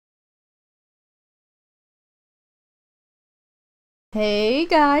Hey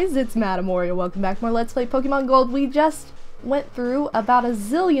guys, it's MadameWario. Welcome back to more Let's Play Pokemon Gold. We just went through about a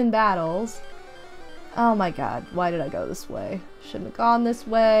zillion battles. Oh my god, why did I go this way? Shouldn't have gone this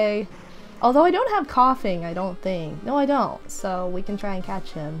way. Although I don't have coughing, I don't think. No, I don't. So we can try and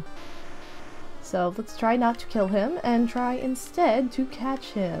catch him. So let's try not to kill him and try instead to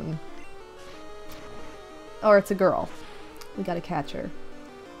catch him. Or it's a girl. We gotta catch her.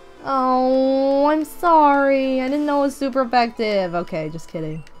 Oh, I'm sorry. I didn't know it was super effective. Okay, just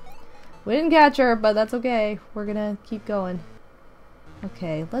kidding. We didn't catch her, but that's okay. We're gonna keep going.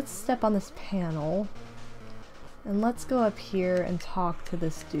 Okay, let's step on this panel. And let's go up here and talk to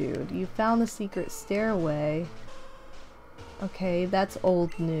this dude. You found the secret stairway. Okay, that's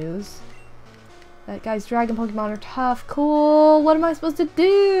old news. That guy's dragon Pokemon are tough. Cool! What am I supposed to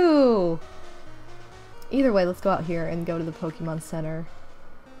do? Either way, let's go out here and go to the Pokemon Center.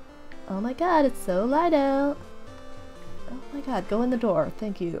 Oh my god, it's so light out. Oh my god, go in the door.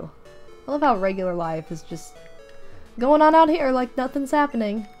 Thank you. I love how regular life is just going on out here like nothing's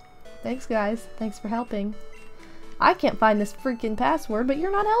happening. Thanks guys. Thanks for helping. I can't find this freaking password, but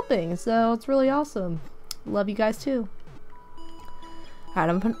you're not helping, so it's really awesome. Love you guys too.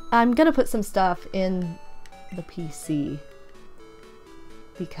 Alright, I'm gonna put some stuff in the PC.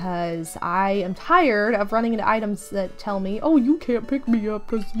 Because I am tired of running into items that tell me, oh, you can't pick me up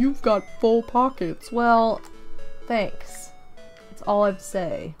because you've got full pockets. Well, thanks. That's all I have to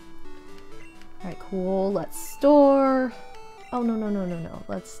say. Alright, cool. Let's store. Oh, no.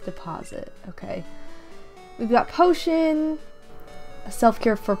 Let's deposit. Okay. We've got potion, a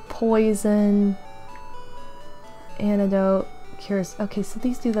self-cure for poison, antidote, cures. Okay, so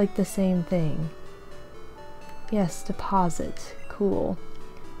these do like the same thing. Yes, deposit. Cool.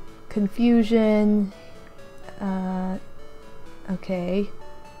 Confusion. Okay.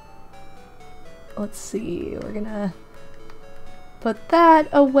 Let's see. We're gonna put that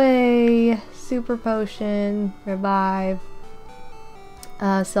away. Super potion. Revive.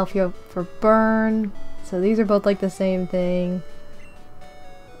 Self-heal for burn. So these are both like the same thing.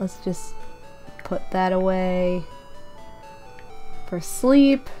 Let's just put that away. For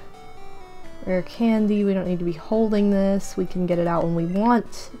sleep. Rare candy, we don't need to be holding this. We can get it out when we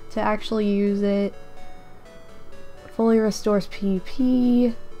want to actually use it. Fully restores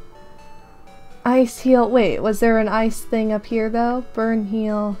PP. Ice heal. Wait, was there an ice thing up here though? Burn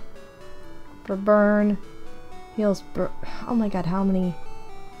heal. For burn. Heals oh my god, how many?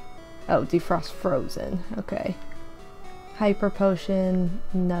 Oh, defrost frozen. Okay. Hyper potion.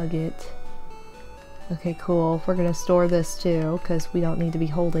 Nugget. Okay, cool. We're gonna store this too, because we don't need to be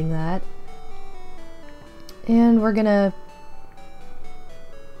holding that. And we're gonna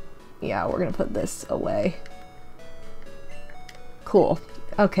put this away. Cool.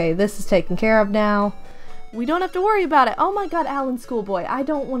 Okay, this is taken care of now. We don't have to worry about it. Oh my god, Alan Schoolboy, I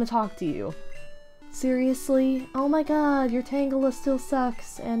don't want to talk to you. Seriously? Oh my god, your Tangela still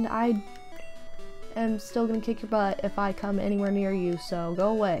sucks, and I am still gonna kick your butt if I come anywhere near you, so go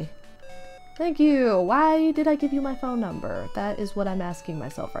away. Thank you! Why did I give you my phone number? That is what I'm asking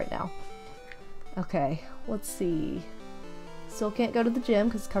myself right now. Okay, let's see. Still can't go to the gym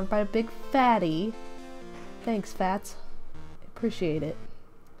because it's covered by a big fatty. Thanks, Fats. Appreciate it.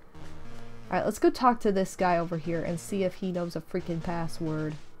 Alright, let's go talk to this guy over here and see if he knows a freaking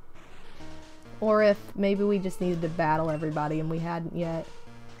password. Or if maybe we just needed to battle everybody and we hadn't yet.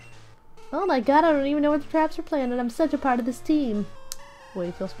 Oh my god, I don't even know where the traps are planted. I'm such a part of this team. Boy,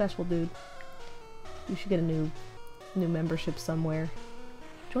 you feel special, dude. You should get a new membership somewhere.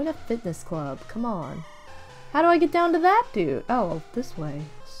 Join a fitness club. Come on. How do I get down to that dude? Oh, this way.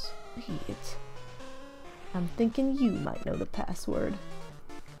 Sweet. I'm thinking you might know the password.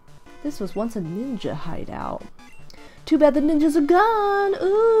 This was once a ninja hideout. Too bad the ninjas are gone.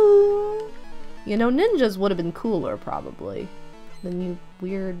 Ooh. You know, ninjas would have been cooler, probably, than you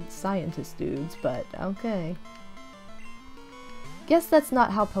weird scientist dudes, but okay. Guess that's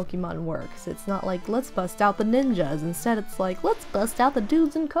not how Pokemon works. It's not like, let's bust out the ninjas. Instead, it's like, let's bust out the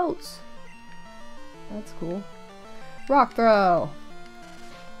dudes in coats. That's cool. Rock throw!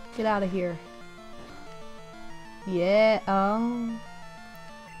 Get out of here. Yeah, oh.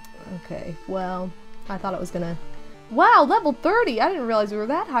 Okay, well, I thought it was gonna... Wow, level 30! I didn't realize we were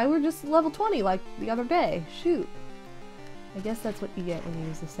that high. We were just level 20 like the other day. Shoot. I guess that's what you get when you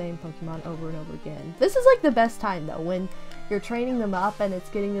use the same Pokemon over and over again. This is like the best time though, when you're training them up and it's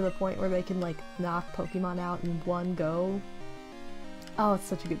getting to the point where they can like knock Pokemon out in one go. Oh, it's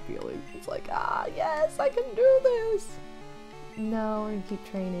such a good feeling. It's like, ah, yes, I can do this! No, we're gonna keep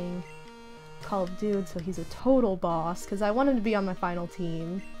training. Called Dude, so he's a total boss, because I want him to be on my final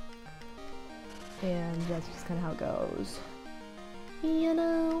team. And that's just kind of how it goes. You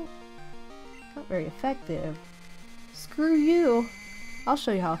know? Not very effective. Screw you. I'll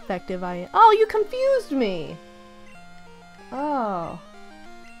show you how effective I am. Oh, you confused me! Oh.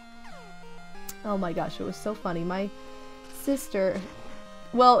 Oh my gosh, it was so funny. My sister...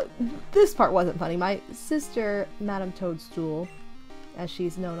 Well, this part wasn't funny. My sister, Madame Toadstool, as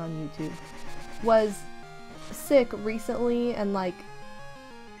she's known on YouTube, was sick recently, and like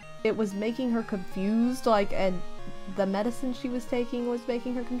it was making her confused, like, and the medicine she was taking was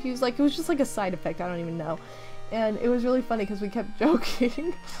making her confused. Like, it was just like a side effect, I don't even know. And it was really funny because we kept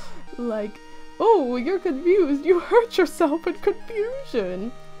joking like, oh, you're confused, you hurt yourself in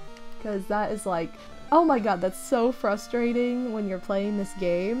confusion, because that is like, oh my god, that's so frustrating when you're playing this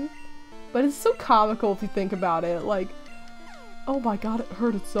game, but it's so comical if you think about it. Like, oh my god, it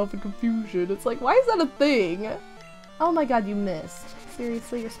hurt itself in confusion. It's like, why is that a thing? Oh my god, you missed.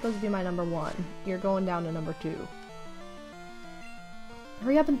 Seriously, you're supposed to be my number 1. You're going down to number 2.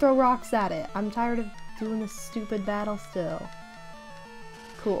 Hurry up and throw rocks at it. I'm tired of doing this stupid battle still.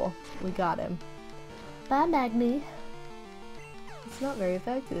 Cool, we got him. Bye, Magni. It's not very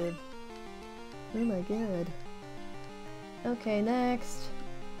effective. Oh my god. Okay, next.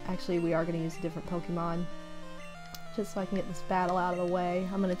 Actually, we are going to use a different Pokemon. Just so I can get this battle out of the way.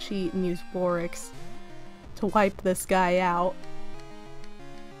 I'm going to cheat and use Borix to wipe this guy out.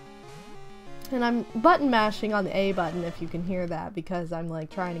 And I'm button mashing on the A button if you can hear that, because I'm like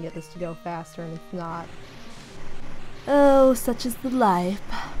trying to get this to go faster and it's not. Oh, such is the life.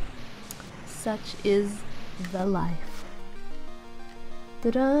 Such is the life.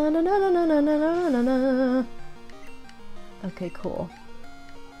 Okay, cool.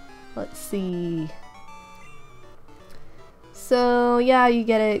 Let's see. So, yeah, you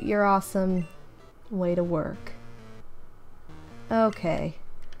get it. You're awesome. Way to work. Okay.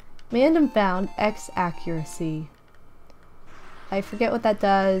 Mandem found X accuracy. I forget what that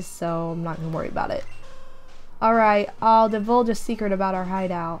does, so I'm not gonna worry about it. Alright, I'll divulge a secret about our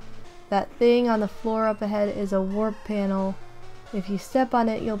hideout. That thing on the floor up ahead is a warp panel. If you step on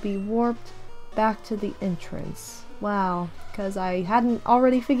it, you'll be warped back to the entrance. Wow, because I hadn't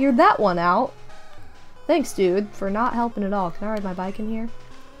already figured that one out. Thanks, dude, for not helping at all. Can I ride my bike in here?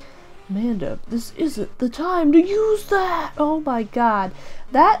 Amanda, this isn't the time to use that! Oh my god.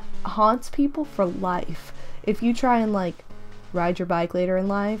 That haunts people for life. If you try and, like, ride your bike later in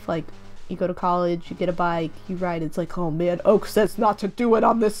life, like, you go to college, you get a bike, you ride, it's like, oh man, Oak says not to do it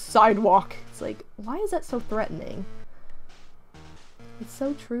on this sidewalk. It's like, why is that so threatening? It's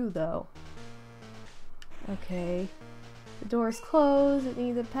so true, though. Okay. The door's closed, it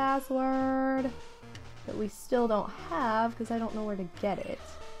needs a password that we still don't have because I don't know where to get it.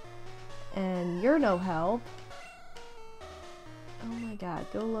 And you're no help. Oh my god,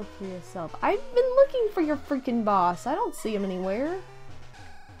 go look for yourself. I've been looking for your freaking boss. I don't see him anywhere.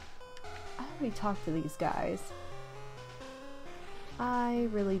 I already talked to these guys. I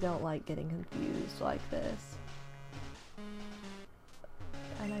really don't like getting confused like this.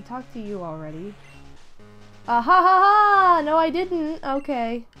 And I talked to you already. Ha ha ha! No, I didn't.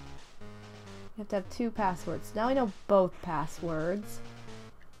 Okay. You have to have 2 passwords. Now I know both passwords.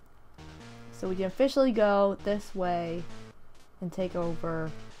 So we can officially go this way and take over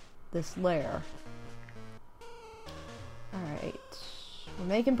this lair. Alright. We're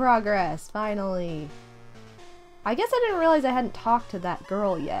making progress, finally. I guess I didn't realize I hadn't talked to that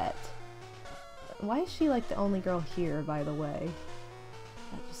girl yet. Why is she like the only girl here, by the way?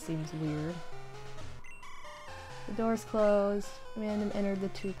 That just seems weird. The door's closed. Random entered the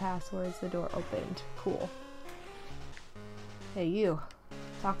 2 passwords. The door opened. Cool. Hey, you.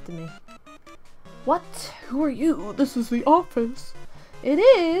 Talk to me. What? Who are you? This is the office. It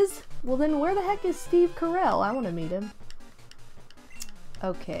is? Well then where the heck is Steve Carell? I want to meet him.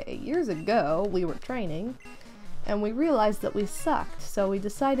 Okay, years ago we were training and we realized that we sucked, so we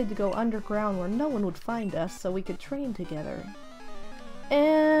decided to go underground where no one would find us so we could train together.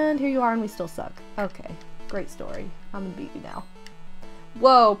 And here you are and we still suck. Okay, great story. I'm gonna beat you now.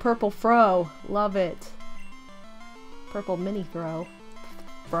 Whoa, purple fro. Love it. Purple mini fro.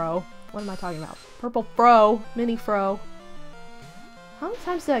 Bro. What am I talking about? Purple fro. Mini fro. How many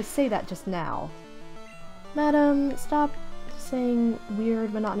times did I say that just now? Madam, stop saying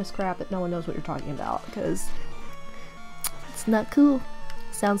weird, monotonous crap that no one knows what you're talking about, because it's not cool.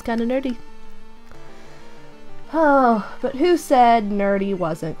 Sounds kind of nerdy. Oh, but who said nerdy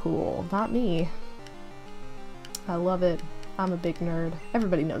wasn't cool? Not me. I love it. I'm a big nerd.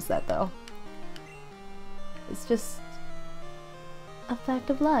 Everybody knows that, though. It's just a fact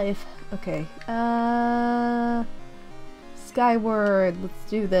of life. Okay, Skyward, let's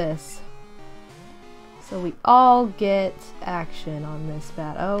do this. So we all get action on this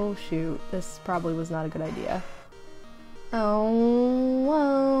bat. Oh shoot, this probably was not a good idea. Oh,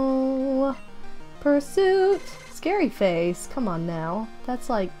 whoa. Pursuit! Scary face, come on now. That's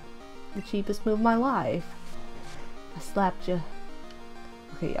like the cheapest move of my life. I slapped you.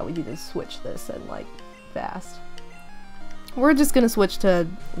 Okay, yeah, we need to switch this and like fast. We're just gonna switch to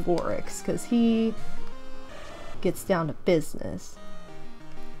Warwick's because he gets down to business.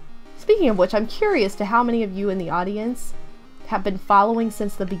 Speaking of which, I'm curious to how many of you in the audience have been following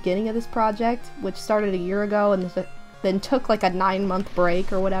since the beginning of this project, which started a year ago and then took like a 9-month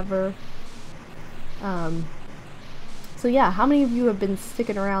break or whatever. So yeah, how many of you have been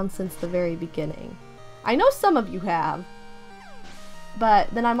sticking around since the very beginning? I know some of you have, but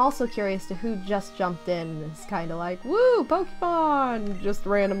then I'm also curious to who just jumped in and is kind of like, woo, Pokemon, just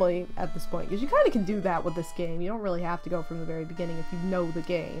randomly at this point. Because you kind of can do that with this game. You don't really have to go from the very beginning if you know the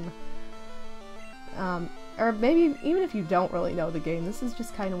game. Or maybe even if you don't really know the game, this is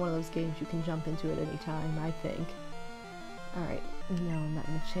just kind of one of those games you can jump into at any time, I think. Alright, no, I'm not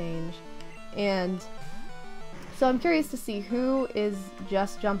going to change. And so I'm curious to see who is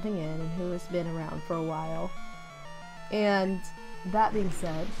just jumping in and who has been around for a while. And that being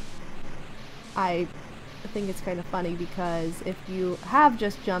said, I think it's kind of funny because if you have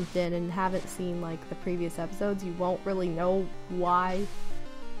just jumped in and haven't seen like the previous episodes, you won't really know why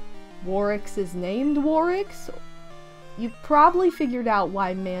Warwick's is named Warwick's. You've probably figured out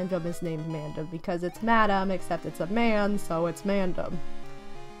why Mandem is named Mandem, because it's Madam, except it's a man, so it's Mandem.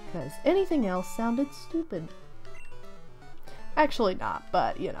 Because anything else sounded stupid. Actually not,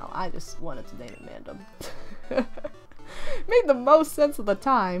 but you know, I just wanted to name it Mandem. Made the most sense at the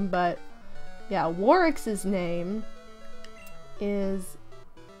time, but yeah, Warwick's name is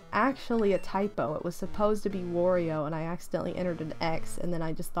actually a typo. It was supposed to be Wario, and I accidentally entered an X, and then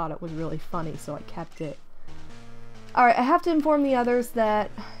I just thought it was really funny, so I kept it. Alright, I have to inform the others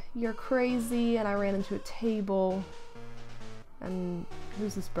that you're crazy, and I ran into a table. And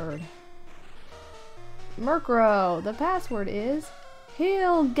who's this bird? Murkrow! The password is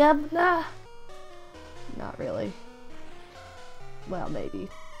Hail Governor! Not really. Well, maybe.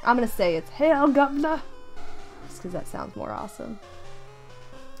 I'm gonna say it's Hail Governor! Just because that sounds more awesome.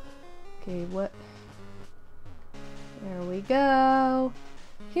 Okay, what? There we go.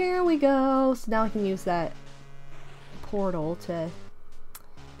 Here we go. So now I can use that portal to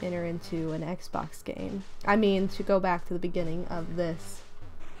enter into an Xbox game. I mean, to go back to the beginning of this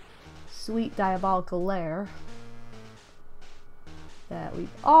sweet diabolical lair that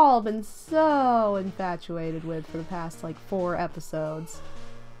we've all been so infatuated with for the past like 4 episodes.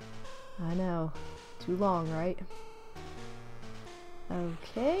 I know. Too long, right?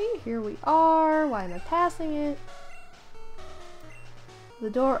 Okay, here we are. Why am I passing it? The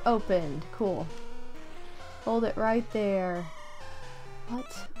door opened. Cool. Hold it right there.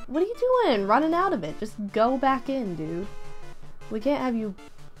 What? What are you doing? Running out of it. Just go back in, dude. We can't have you...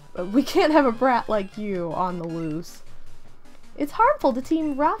 We can't have a brat like you on the loose. It's harmful to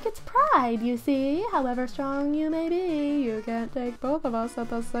Team Rocket's pride, you see. However strong you may be, you can't take both of us at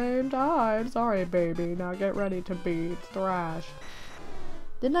the same time. Sorry, baby. Now get ready to be thrashed.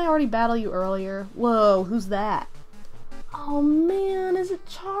 Didn't I already battle you earlier? Whoa, who's that? Oh man, is it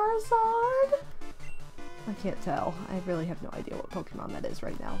Charizard? I can't tell. I really have no idea what Pokemon that is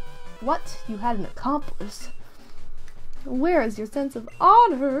right now. What? You had an accomplice? Where is your sense of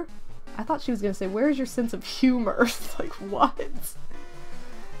honor? I thought she was gonna say, where's your sense of humor? Like, what?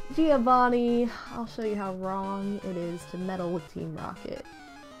 Giovanni, I'll show you how wrong it is to meddle with Team Rocket.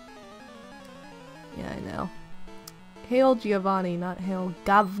 Yeah, I know. Hail Giovanni, not Hail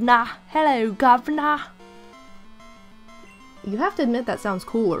Governor. Hello, Governor. You have to admit that sounds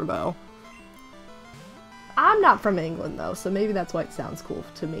cooler, though. I'm not from England, though, so maybe that's why it sounds cool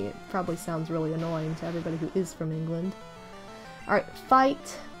to me. It probably sounds really annoying to everybody who is from England. Alright,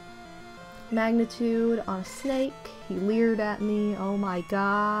 fight. Magnitude on a snake. He leered at me. Oh my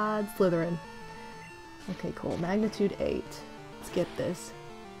god. Slytherin. Okay, cool. Magnitude 8. Let's get this.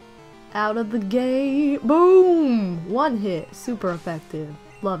 Out of the gate. Boom! One hit. Super effective.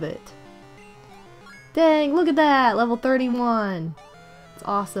 Love it. Dang, look at that! Level 31. It's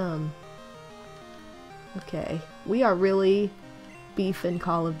awesome. Okay, we are really beefing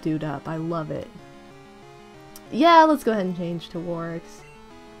Call of Duty up. I love it. Yeah, let's go ahead and change to Warwick's.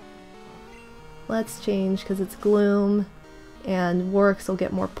 Let's change because it's Gloom, and Warwick's will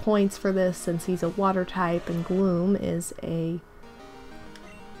get more points for this since he's a water type and Gloom is a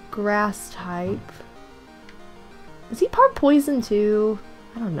grass type. Is he part poison too?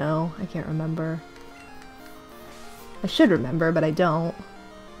 I don't know. I can't remember. I should remember, but I don't.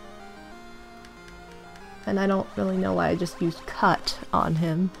 And I don't really know why I just used cut on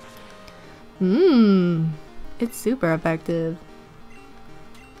him. It's super effective.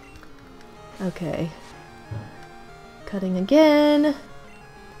 Okay. Cutting again.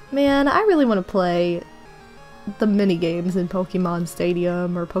 Man, I really want to play the mini games in Pokemon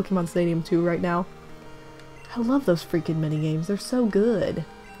Stadium or Pokemon Stadium 2 right now. I love those freaking mini games. They're so good.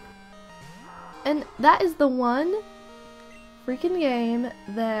 And that is the one freaking game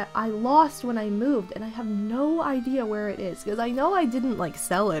that I lost when I moved, and I have no idea where it is, because I know I didn't like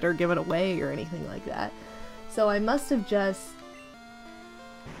sell it or give it away or anything like that. So I must have just,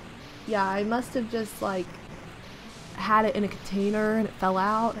 yeah, I must have just like had it in a container and it fell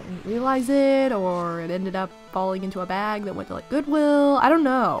out and didn't realize it, or it ended up falling into a bag that went to like Goodwill. I don't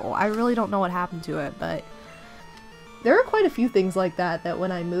know. I really don't know what happened to it, but there are quite a few things like that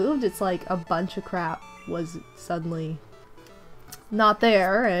when I moved, it's like a bunch of crap was suddenly not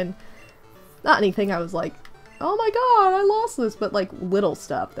there, and not anything I was like, oh my god, I lost this, but like little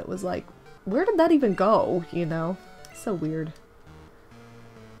stuff that was like, where did that even go, you know? So weird.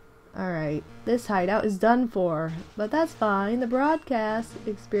 Alright, this hideout is done for, but that's fine. The broadcast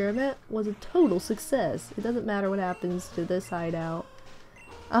experiment was a total success. It doesn't matter what happens to this hideout.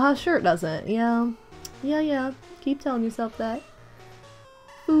 Sure it doesn't. Yeah. Yeah. Keep telling yourself that.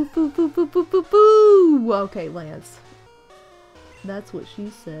 Boo, boo, boo, boo, boo, boo, boo! Okay, Lance. That's what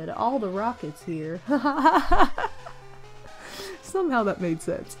she said. All the rockets here. Somehow that made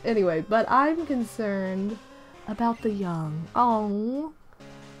sense. Anyway, but I'm concerned about the young. Oh.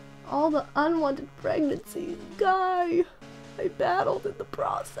 All the unwanted pregnancies. Guy! I battled in the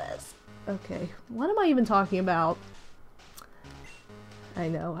process. Okay, what am I even talking about? I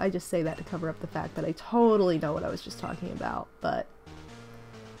know, I just say that to cover up the fact that I totally know what I was just talking about, but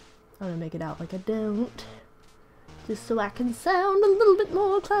I'm gonna make it out like I don't. Just so I can sound a little bit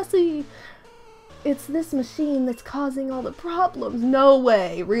more classy. It's this machine that's causing all the problems. No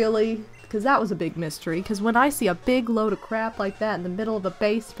way, really? Because that was a big mystery, because when I see a big load of crap like that in the middle of a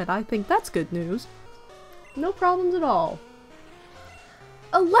basement, I think that's good news. No problems at all.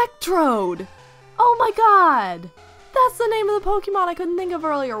 Electrode! Oh my god! That's the name of the Pokemon I couldn't think of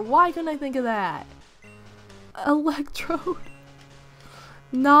earlier. Why couldn't I think of that? Electrode.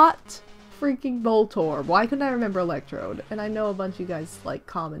 Not freaking Voltorb. Why couldn't I remember Electrode? And I know a bunch of you guys like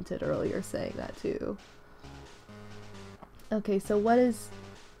commented earlier saying that too. Okay, so what is...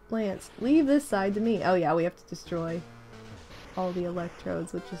 Lance, leave this side to me. Oh yeah, we have to destroy all the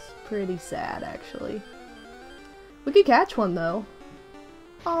Electrodes, which is pretty sad actually. We could catch one though.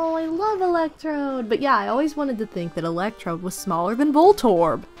 Oh, I love Electrode! But yeah, I always wanted to think that Electrode was smaller than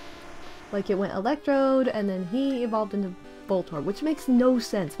Voltorb. Like it went Electrode and then he evolved into Voltorb, which makes no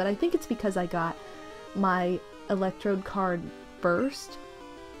sense, but I think it's because I got my Electrode card first.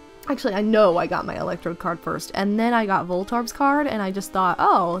 Actually, I know I got my Electrode card first, and then I got Voltorb's card, and I just thought,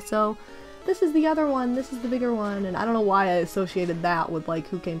 oh, so this is the other one, this is the bigger one, and I don't know why I associated that with like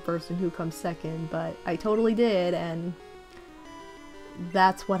who came first and who comes second, but I totally did, and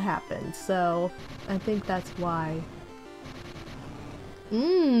that's what happened, so I think that's why.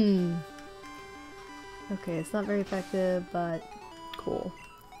 Okay, it's not very effective, but cool.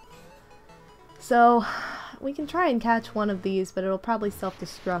 So, we can try and catch one of these, but it'll probably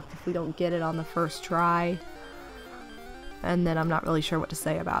self-destruct if we don't get it on the first try. And then I'm not really sure what to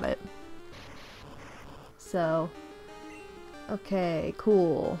say about it. So, okay,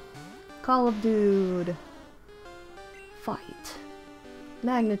 cool. Call of Dude. Fight.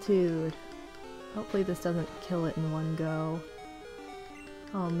 Magnitude. Hopefully this doesn't kill it in one go.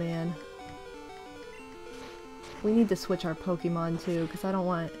 Oh man. We need to switch our Pokemon too, because I don't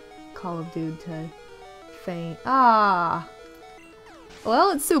want Call of Dude to faint. Ah!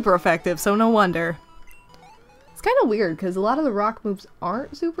 Well, it's super effective, so no wonder. It's kind of weird, because a lot of the rock moves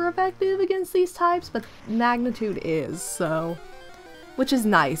aren't super effective against these types, but Magnitude is, so... Which is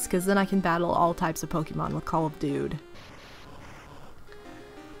nice, because then I can battle all types of Pokemon with Call of Dude.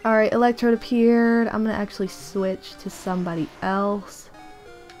 Alright, Electrode appeared. I'm gonna actually switch to somebody else.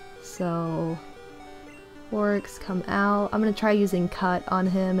 So... Oryx, come out. I'm gonna try using Cut on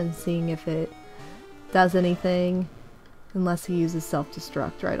him and seeing if it does anything. Unless he uses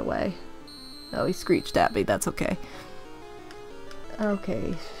self-destruct right away. Oh, he screeched at me. That's okay.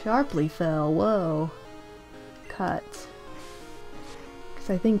 Okay, sharply fell. Whoa. Cut. Because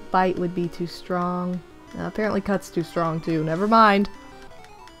I think Bite would be too strong. Apparently Cut's too strong too. Never mind.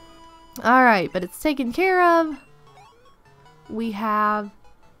 Alright, but it's taken care of. We have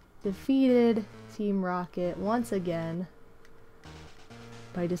defeated Team Rocket once again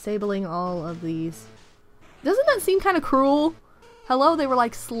by disabling all of these. Doesn't that seem kind of cruel? Hello, they were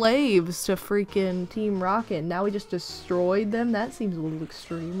like slaves to freaking Team Rocket. Now we just destroyed them? That seems a little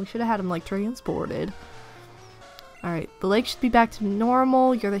extreme. We should have had them like transported. Alright, the lake should be back to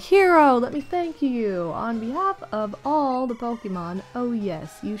normal. You're the hero! Let me thank you! On behalf of all the Pokemon, oh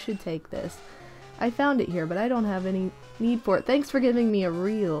yes, you should take this. I found it here, but I don't have any need for it. Thanks for giving me a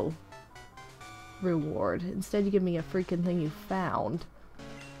real reward. Instead you give me a freaking thing you found.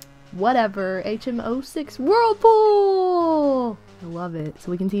 Whatever. HM06 Whirlpool! I love it.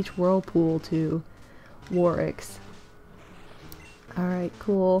 So we can teach Whirlpool to Warwicks. Alright,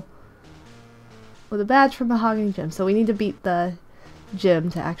 cool. With a badge from Mahogany Gym. So we need to beat the gym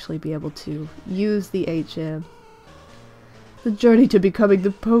to actually be able to use the HM. The journey to becoming the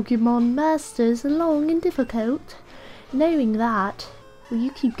Pokemon Master is long and difficult. Knowing that, will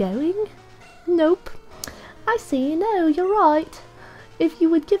you keep going? Nope. I see. No, you're right. If you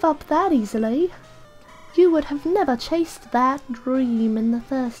would give up that easily, you would have never chased that dream in the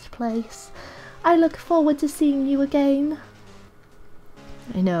first place. I look forward to seeing you again.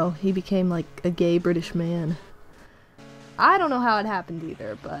 I know, he became like a gay British man. I don't know how it happened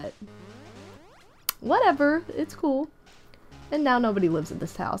either, but whatever, it's cool. And now nobody lives in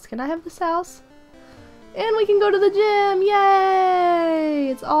this house. Can I have this house? And we can go to the gym! Yay!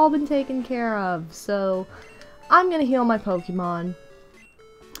 It's all been taken care of. So I'm gonna heal my Pokemon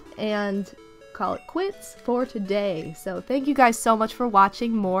and call it quits for today. So thank you guys so much for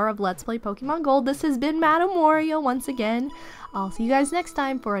watching more of Let's Play Pokemon Gold. This has been MadameWario once again. I'll see you guys next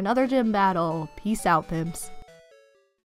time for another gym battle. Peace out, pimps.